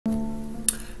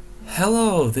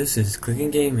Hello, this is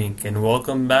Clicking Gaming, and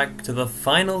welcome back to the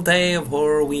final day of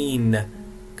Horrorween,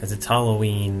 because it's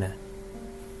Halloween.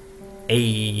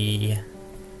 Ayy.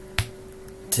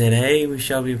 Today we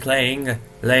shall be playing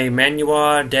Le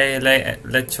Manoir de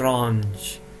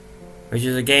l'Étrange, which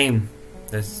is a game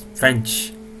that's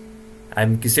French.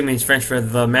 I'm assuming it's French for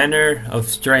the Manor of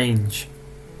Strange.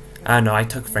 I don't know, I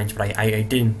took French, but I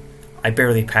didn't. I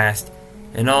barely passed.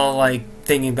 And all, like,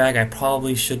 thinking back, I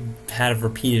probably should have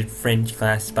repeated French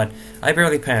class, but I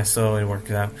barely passed, so it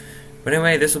worked out. But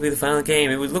anyway, this will be the final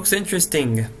game. It looks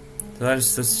interesting. So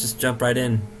let's just jump right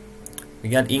in. We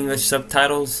got English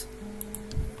subtitles.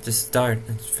 Just start.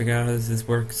 Let's figure out how this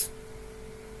works.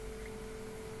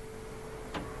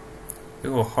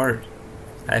 Ooh, a heart.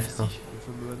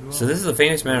 So this is a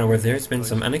famous manor where there's been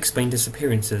some unexplained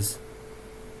disappearances.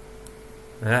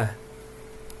 Ah.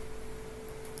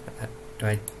 Do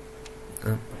I...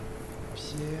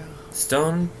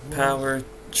 Stone, power,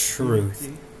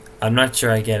 truth. I'm not sure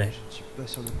I get it.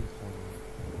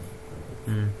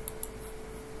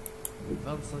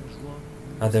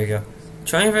 Oh, there you go.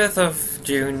 25th of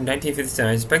June,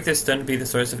 1957. I suspect this stone to be the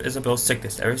source of Isabel's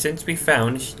sickness. Ever since we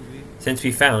found,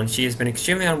 she has been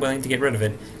extremely unwilling to get rid of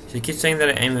it. She keeps saying that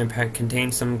an amulet pack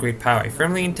contains some great power. I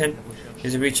firmly intend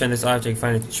to reach on this object and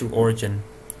find its true origin.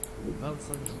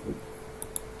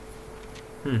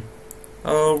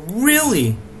 Oh,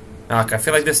 really? Okay, I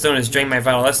feel like this stone has drained my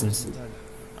vital essence.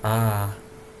 Ah.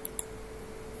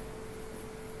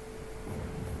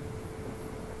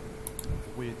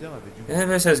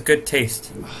 This has good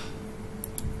taste.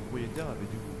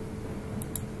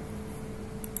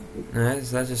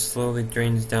 Nice, that just slowly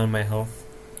drains down my health.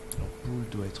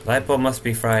 Light bulb must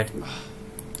be fried.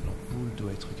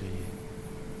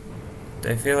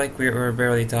 I feel like we're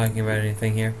barely talking about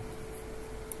anything here.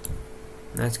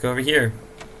 Let's go over here.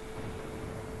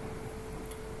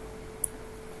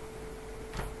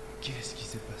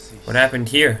 What happened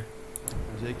here?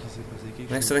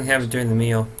 Like something happened during the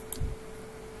meal.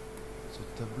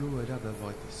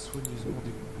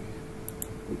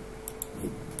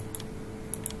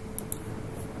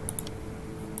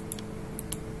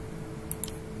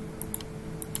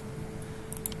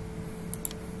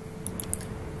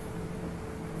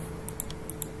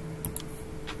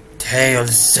 Hail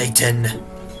Satan!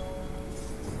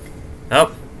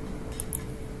 Oh.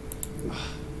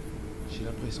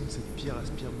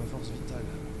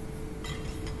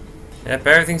 Yep,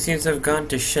 everything seems to have gone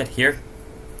to shit here.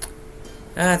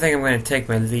 I think I'm gonna take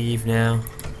my leave now.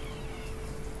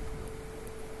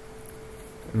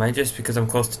 Am I just because I'm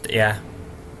close to... yeah.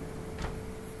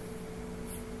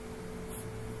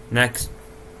 Next.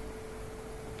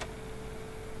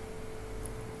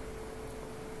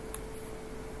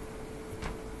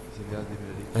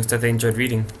 Looks like they enjoyed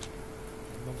reading.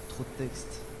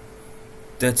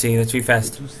 Let's see, let's read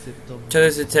fast.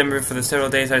 2 September, for the several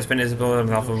days I spent Isabel in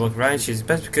an awful book, right? She's the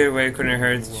best good way according to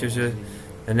her. She was a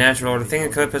natural order. Thing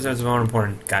and color president is more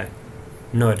important. Got it.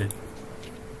 Noted.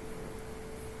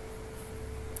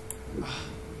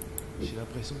 J'ai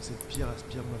l'impression que cette pierre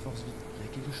aspire ma force vite. Il y a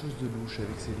quelque chose de louche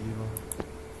avec ces livres.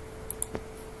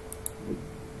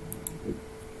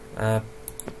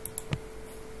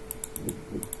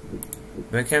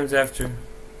 What comes after?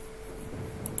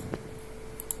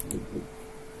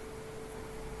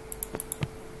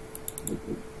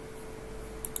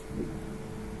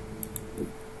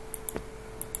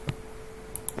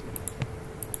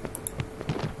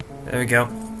 There we go.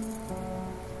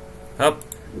 Up.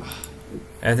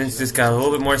 Everything's just got a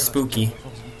little bit more spooky.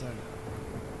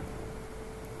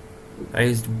 I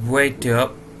used way too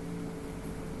up.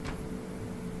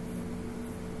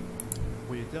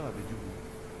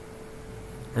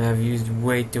 I've used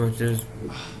way too much.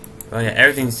 Oh yeah,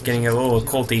 everything's getting a little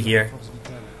occulty here.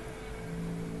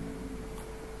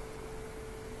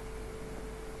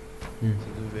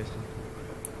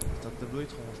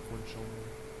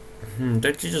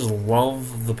 Don't you just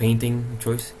love the painting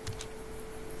choice?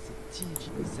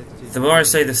 The more I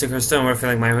say the sicker stone, we're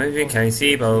feeling my movie, can I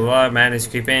see, blah blah blah, man is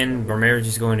creeping, our marriage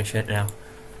is going to shit now.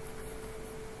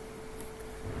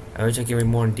 I wish I could read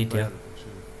more in detail.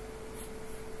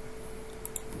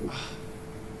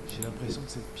 J'ai l'impression que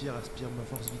cette pierre aspire ma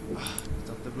force vite.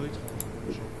 C'est un tableau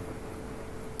étrange.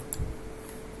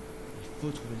 Il faut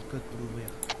trouver le code pour l'ouvrir.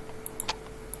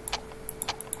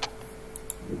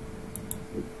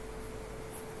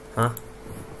 Huh?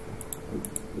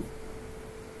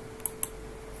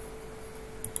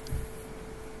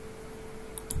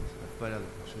 Ça n'a pas l'air de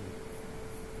fonctionner.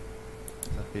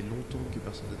 Ça fait longtemps que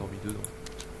personne n'a dormi dedans.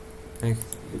 Thanks.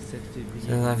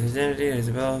 So life is identity,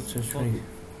 Isabel, 20.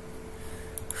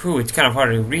 Whew, it's kind of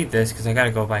hard to read this because I gotta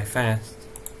go by fast.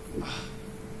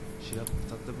 J'ai là,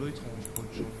 c'est un tableau étrange pour une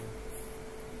chambre.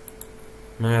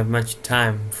 I don't have much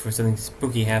time before something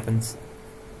spooky happens.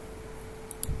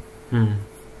 Looks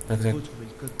Il like... faut trouver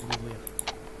le code pour l'ouvrir.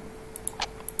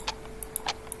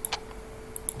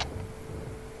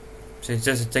 So it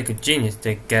doesn't take a genius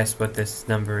to guess what this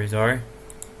numbers are.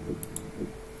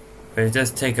 But it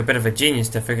does take a bit of a genius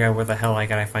to figure out where the hell I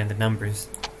gotta find the numbers.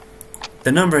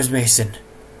 The numbers, Mason!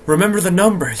 Remember the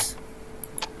numbers!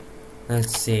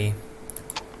 Let's see.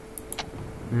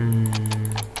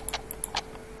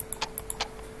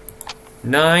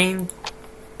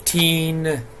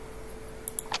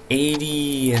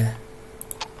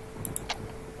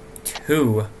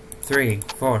 3,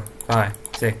 4, 5,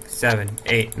 6, 7,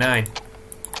 8, 9.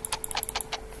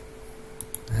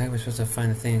 I think we're supposed to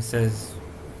find the thing that says.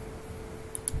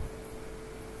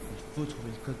 Il faut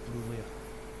trouver le code pour l'ouvrir.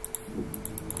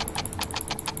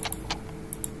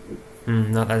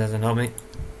 No, that doesn't help me.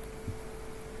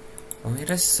 Oh, it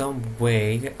is some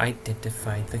way to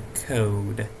identify the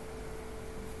code.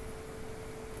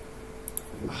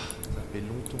 Ah, ça fait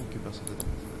longtemps que personne n'a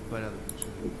pas l'air de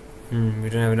fonctionner. We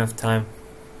don't have enough time.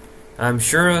 I'm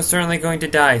sure I'm certainly going to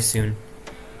die soon.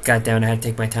 God damn it, I had to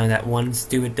take my time on that one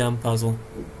stupid dumb puzzle.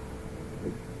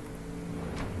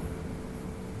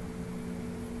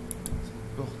 Cette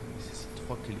porte nécessite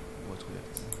 3 clés pour être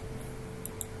ouverte.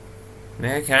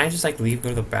 Man, can I just like leave, go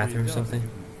to the bathroom or something?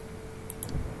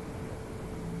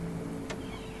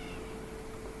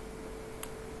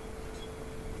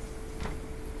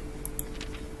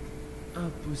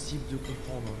 Impossible de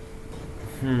comprendre.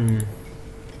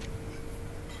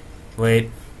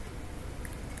 Wait.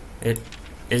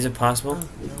 Is it possible?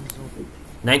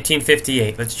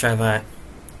 1958. Let's try that.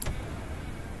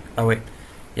 Oh wait.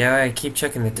 Yeah, I keep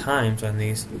checking the times on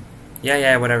these.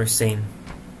 Yeah, whatever, same.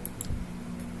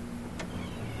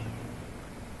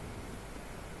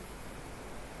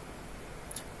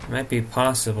 It might be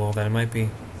possible that it might be.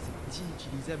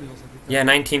 Yeah,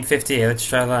 1958. Let's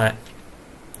try that.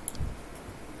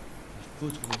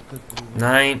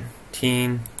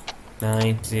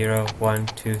 1990 1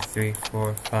 2 3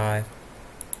 4 5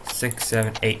 6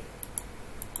 7 8.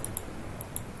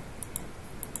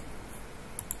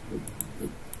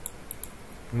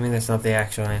 I mean, that's not the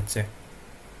actual answer.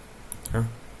 Huh?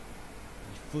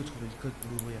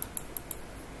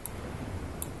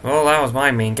 Well, that was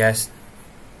my main guess.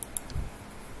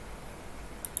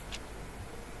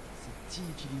 C'est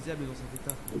inutilisable dans cet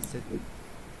état.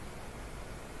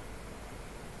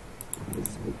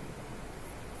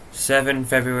 7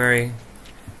 February.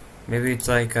 Maybe it's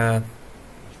like the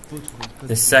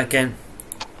 2nd.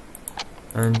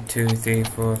 1 2 3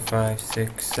 4 5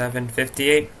 6 7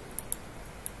 58.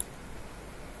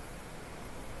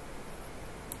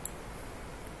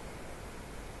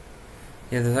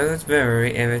 Yeah, that's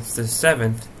February. If it's the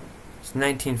 7th, it's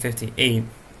 1958.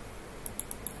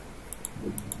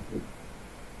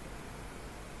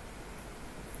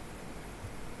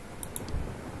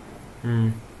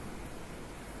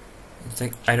 It's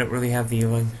like I don't really have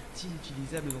the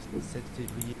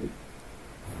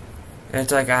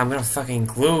It's like I'm gonna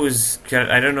fucking lose.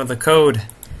 I don't know the code.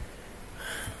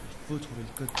 We're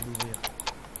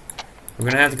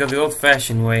gonna have to go the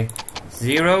old-fashioned way.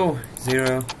 0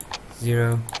 0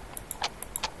 0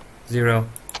 0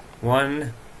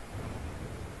 1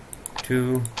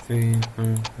 2 3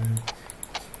 4 5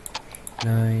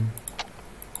 9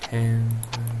 10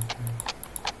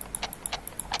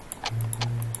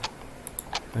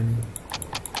 20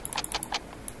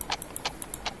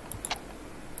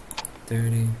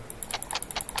 30.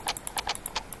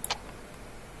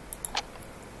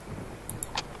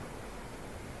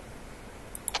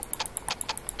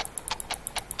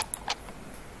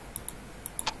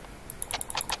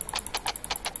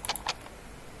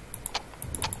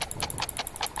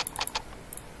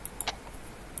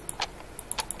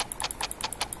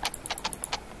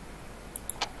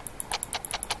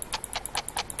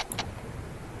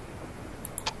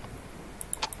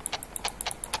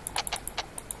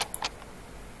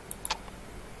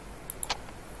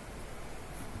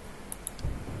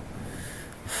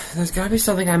 There's gotta be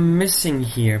something I'm missing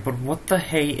here, but what the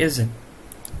hey is it?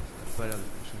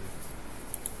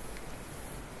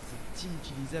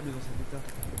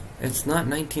 It's not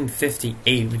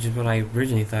 1958, which is what I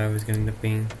originally thought it was going to end up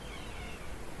being.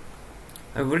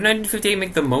 Would 1958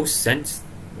 make the most sense?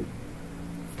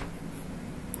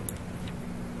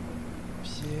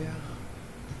 Pierre,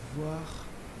 pouvoir.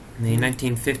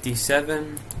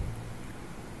 1957.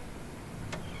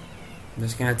 I'm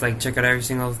just gonna have to like check out every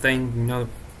single thing, you know.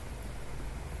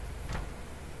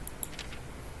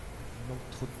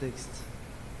 trop de texte.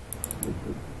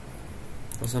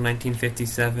 Also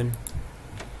 1957.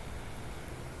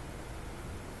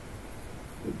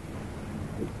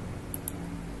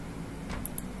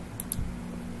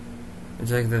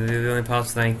 It's like the only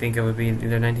plots that I think of would be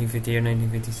either 1950 or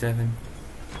 1957.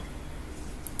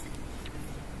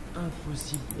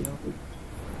 Impossible, gars.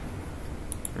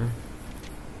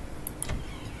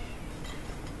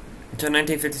 Until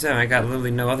 1957, I got literally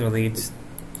no other leads.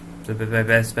 So my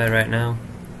best bet right now.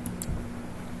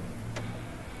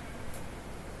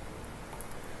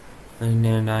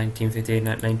 1958,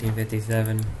 not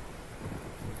 1957. Il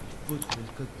faut trouver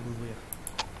le code pour l'ouvrir.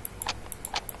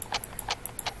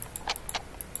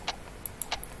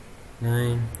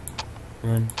 9,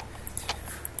 1,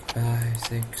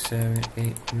 5, 6, 7,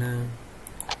 8, 9,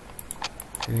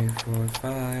 3, 4,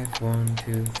 5, 1,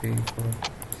 2, 3,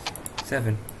 4,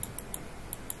 7.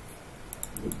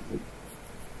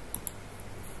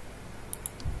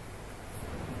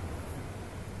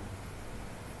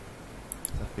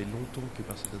 Ça fait longtemps que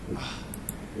personne n'a...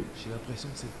 J'ai l'impression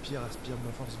que cette pierre aspire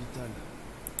ma force vitale.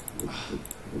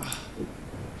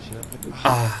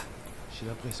 J'ai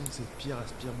l'impression que cette pierre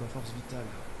aspire ma force vitale.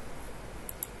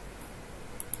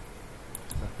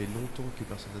 Ça fait longtemps que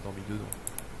personne n'a dormi dedans.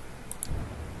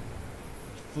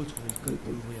 Il faut trouver le code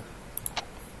pour l'ouvrir.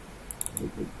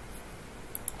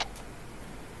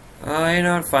 You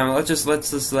know what, fine, let's just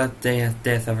let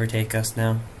death overtake us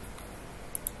now.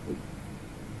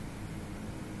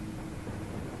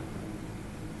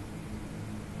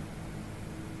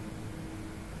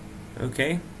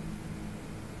 Okay.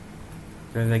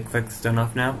 Did I click done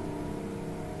off now?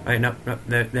 Wait, no,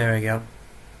 there we go.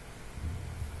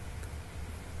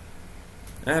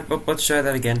 But let's try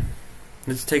that again.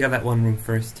 Let's take out that one room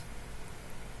first.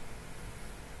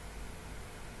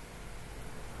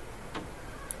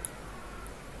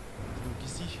 Donc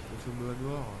ici, au fameux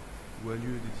manoir, où a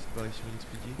lieu des disparitions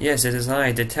inexpliquées. Yes, it is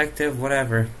I, Detective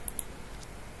whatever.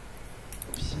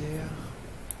 Pierre,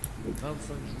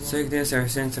 25 juin. Cygnus, ever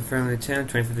since the firm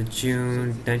attempt, 25th of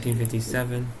June,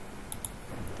 1957.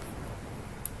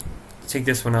 Let's take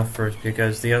this one off first,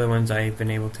 because the other ones I've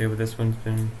been able to, but this one's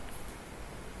been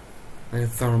like a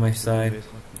thorn on my side.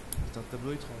 C'est un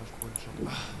tableau étrange pour une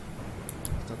chambre.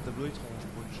 C'est un tableau étrange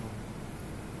pour une chambre.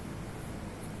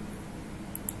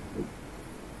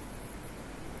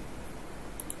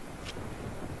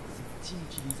 C'est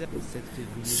inutilisable. 7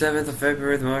 février. 7th of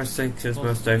February, the motorcycle is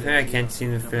most I can't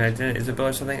seem to figure out Isabel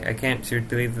or something. I can't seem to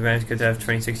believe the marriage could have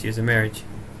 26 years of marriage.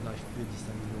 N'arrive plus à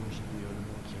distinguer l'origine du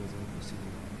hurlement qui résonne au possédé.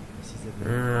 Si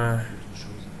Isabelle autre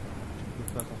chose, je ne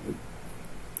peux pas comprendre.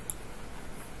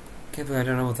 Can't believe I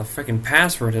don't know what the freaking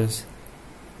password is.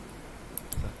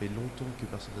 Ça fait longtemps que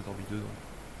personne n'a dormi dedans.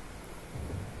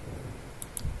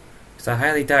 Because I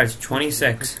highly doubt it's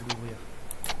 26.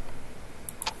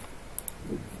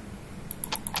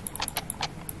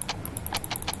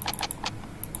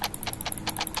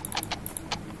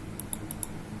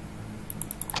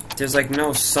 There's like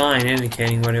no sign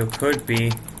indicating what it could be.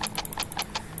 I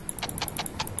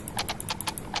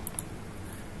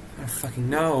don't fucking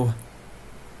know.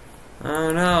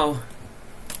 Oh no.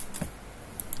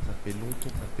 Ça fait longtemps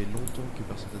que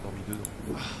personne n'a dormi dedans.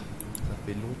 Ça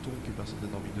fait longtemps que personne n'a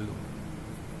dormi dedans.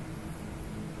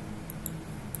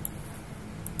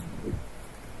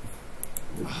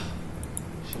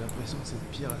 J'ai l'impression que cette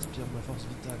pierre aspire ma force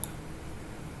vitale.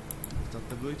 C'est un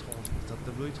tableau étrange. C'est un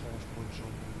tableau étrange pour une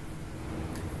chambre.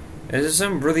 Is there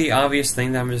some really obvious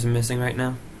thing that I'm just missing right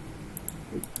now?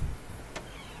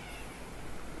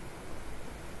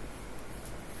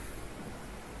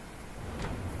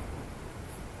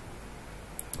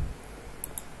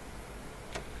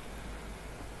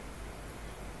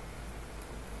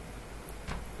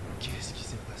 Qu'est-ce qui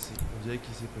s'est passé? On dirait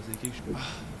qu'il s'est passé quelque chose.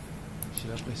 J'ai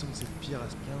l'impression que cette pierre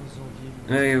aspire 15 janvier.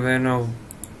 Maybe I know.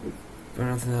 But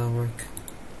nothing that'll work.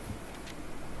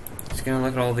 Just gonna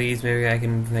look at all these, maybe I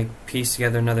can like piece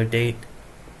together another date.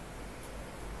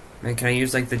 Man, can I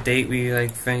use like the date we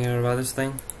like found out about this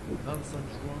thing? 25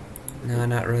 juin. No,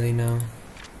 not really, no.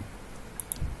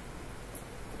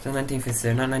 It's not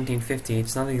 1950, not 1950,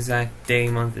 it's not the exact day,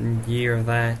 month, and year of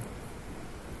that.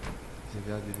 Vous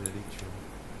avez regardé la lecture.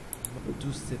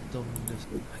 12 septembre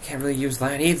 1900. I can't really use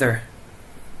that either.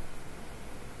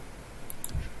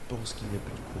 Je pense qu'il n'y a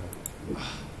plus de courant.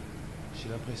 J'ai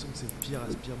l'impression que cette pierre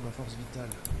aspire ma force vitale.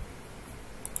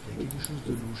 Il y a quelque chose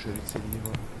de louche avec ces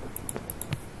livres.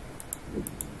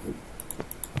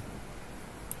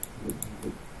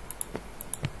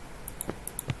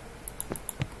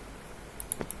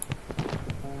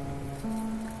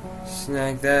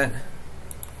 Snag that.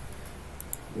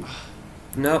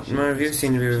 Nope, none of you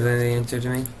seem to be revealing the answer to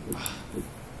me.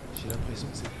 J'ai l'impression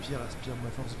que cette pierre aspire ma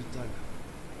force vitale.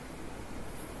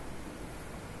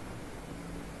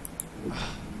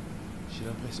 J'ai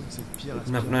l'impression que cette pierre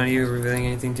aspire. Nope, none of you are revealing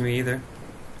anything to me either.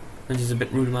 Which is a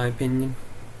bit rude in my opinion.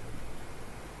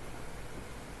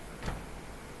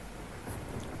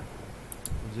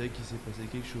 On dirait qu'il s'est passé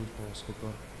quelque chose pendant ce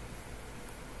repas.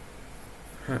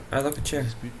 I look at chair. Une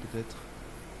dispute peut-être.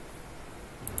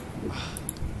 Une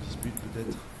dispute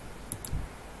peut-être.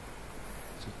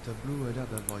 Ce tableau a l'air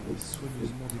d'avoir été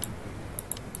soigneusement découpé.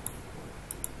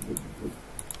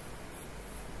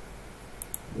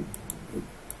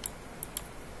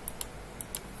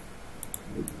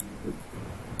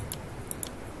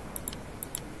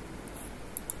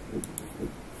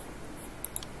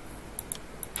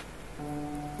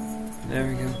 There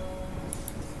we go.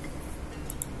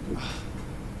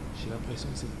 J'ai l'impression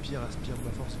que cette pierre aspire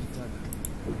ma force vitale.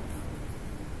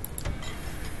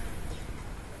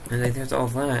 And like, there's all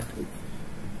that.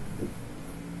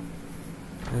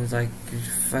 And it's like,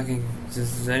 fucking.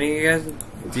 Does any of you guys?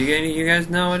 Do any of you guys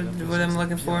know what I'm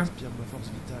looking for? Aspire ma force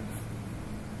vitale.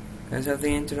 You guys have the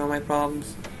answer to all my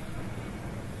problems?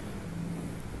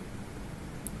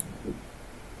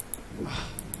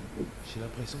 J'ai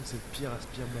l'impression que cette pierre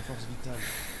aspire ma force vitale.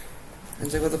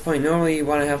 It's like, what's the point? Normally you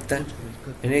want to have that.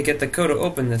 I need to get the code to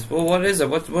open this. Well, what is it?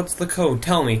 What's the code?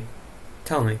 Tell me.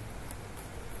 Tell me.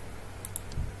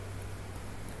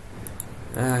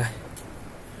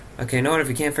 Okay, you know what? If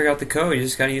you can't figure out the code, you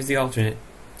just gotta use the alternate.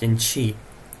 And cheat.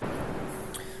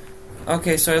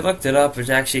 Okay, so I looked it up. It's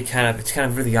actually kind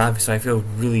of really obvious, so I feel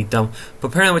really dumb. But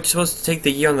apparently what you're supposed to take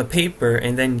the year on the paper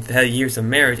and then the years of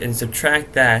marriage and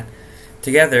subtract that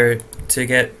together to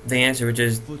get the answer, which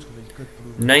is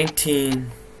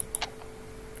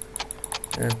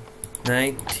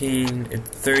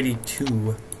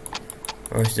 1932,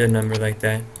 or a number like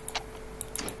that.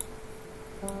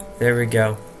 There we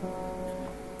go.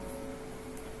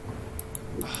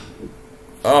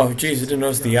 Oh, jeez, I didn't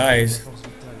notice the eyes.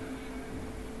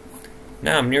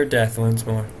 Now I'm near death once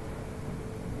more.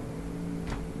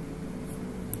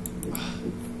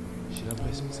 J'ai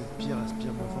l'impression que cette pierre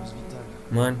aspire ma force vitale.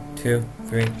 1, 2,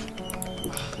 3. J'ai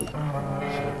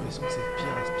l'impression que cette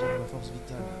pierre aspire ma force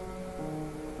vitale.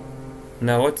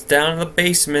 Now what's down in the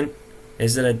basement?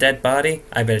 Is it a dead body?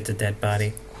 I bet it's a dead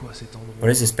body. Quoi cet endroit? What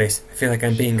is this space? I feel like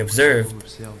I'm being observed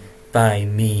by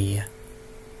me.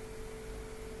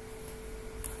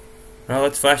 Well,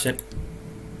 let's flash it.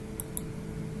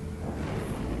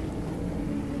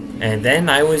 And then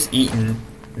I was eaten.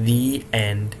 The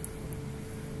end.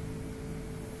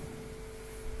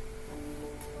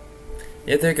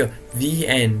 Yeah, there you go. The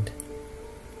end.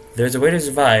 There's a way to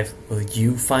survive. Will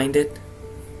you find it?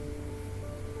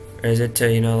 Or is it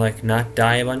to, you know, like, not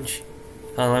die a bunch?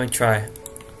 Hold on, let me try.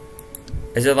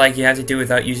 Is it like you have to do it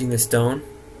without using the stone?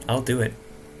 I'll do it.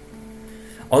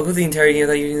 I'll go the entire game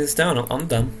without using the stone. I'm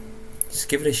done. Just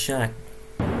give it a shot.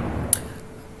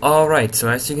 Alright, so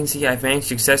as you can see, I've managed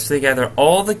to successfully gather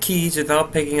all the keys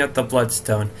without picking up the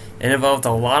bloodstone. It involved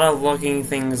a lot of looking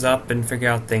things up and figure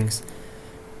out things.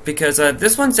 Because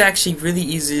this one's actually really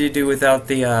easy to do without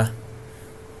the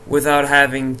without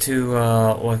having to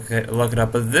look it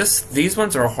up. But these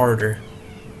ones are harder.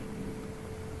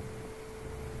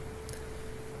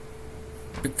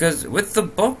 Because with the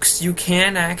books, you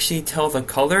can actually tell the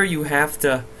color. You have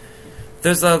to.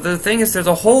 The thing is, there's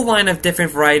a whole line of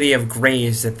different variety of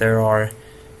grays that there are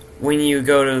when you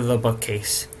go to the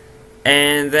bookcase,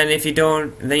 and then if you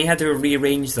don't, then you have to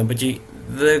rearrange them. But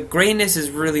the grayness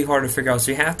is really hard to figure out, so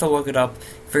you have to look it up,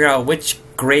 figure out which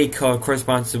gray color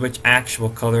corresponds to which actual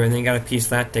color, and then you gotta piece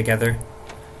that together.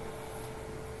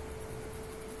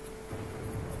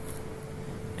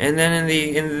 And then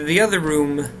in the other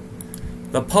room,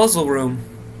 the puzzle room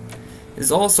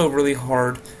is also really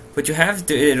hard. But you have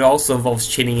to. It also involves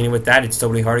cheating, and with that, it's still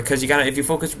really hard because you gotta. If you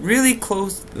focus really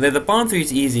close, the bottom 3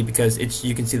 is easy because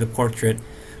you can see the portrait.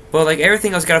 But like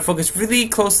everything else, you gotta focus really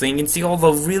closely. And you can see all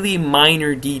the really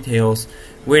minor details.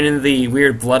 When in the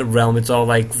weird blood realm, it's all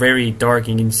like very dark,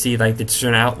 and you can see like the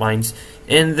certain outlines.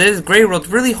 In this gray world,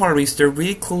 it's really hard. When you stare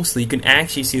really closely, you can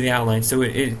actually see the outlines. So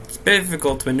it's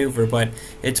difficult to maneuver, but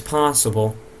it's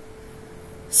possible.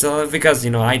 So, because,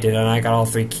 you know, I did it, and I got all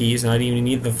 3 keys, and I didn't even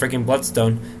need the freaking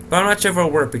bloodstone. But I'm not sure if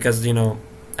it'll work, because, you know,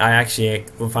 I actually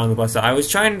found the bloodstone. I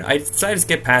decided to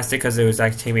skip past it, because it was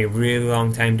actually taking me a really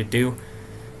long time to do.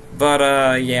 But,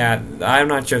 yeah, I'm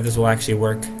not sure if this will actually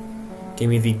work. Give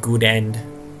me the good end.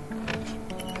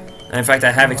 And in fact,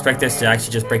 I have expected this to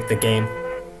actually just break the game.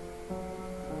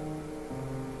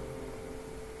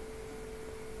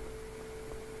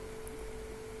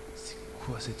 C'est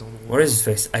quoi cet endroit. What is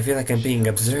this? I feel like I'm being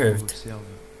observed.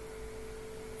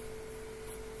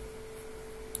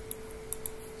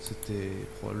 C'était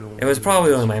probablement. It was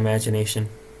probably only my imagination.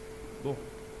 Bon.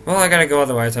 Well, I gotta go,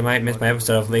 otherwise I might miss my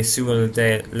episode of Les Sous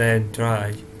de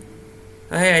l'Entourage.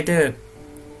 Oh, hey, I did it.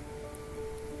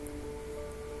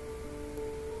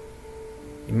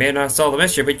 You may not have solved the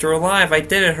mystery, but you're alive. I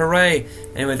did it, hooray!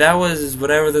 Anyway, that was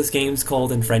whatever this game's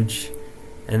called in French.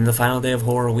 And the final day of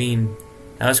Horrorween.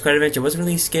 That was quite an adventure. It wasn't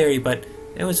really scary, but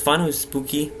it was fun. It was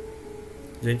spooky.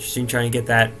 It was interesting trying to get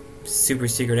that super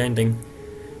secret ending.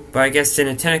 But I guess in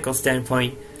a technical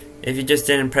standpoint, if you just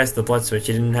didn't press the blood switch,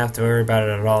 you didn't have to worry about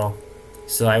it at all.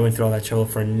 So I went through all that trouble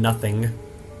for nothing.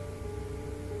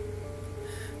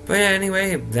 But yeah,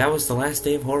 anyway, that was the last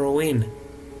day of Horrorween.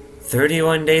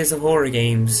 31 days of horror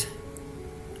games.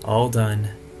 All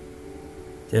done.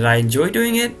 Did I enjoy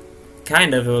doing it?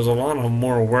 Kind of. It was a lot of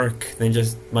more work than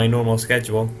just my normal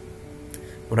schedule.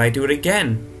 Would I do it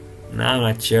again? No, I'm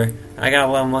not sure. I got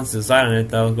 11 months to decide on it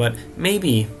though, but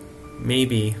maybe.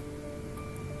 Maybe.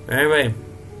 Anyway,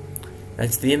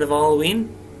 that's the end of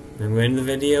Halloween. I'm going to end the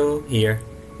video here.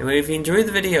 Anyway, if you enjoyed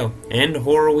the video and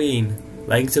Horrorween,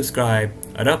 like and subscribe.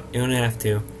 I don't, you don't have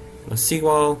to. I'll see you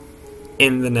all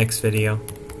in the next video.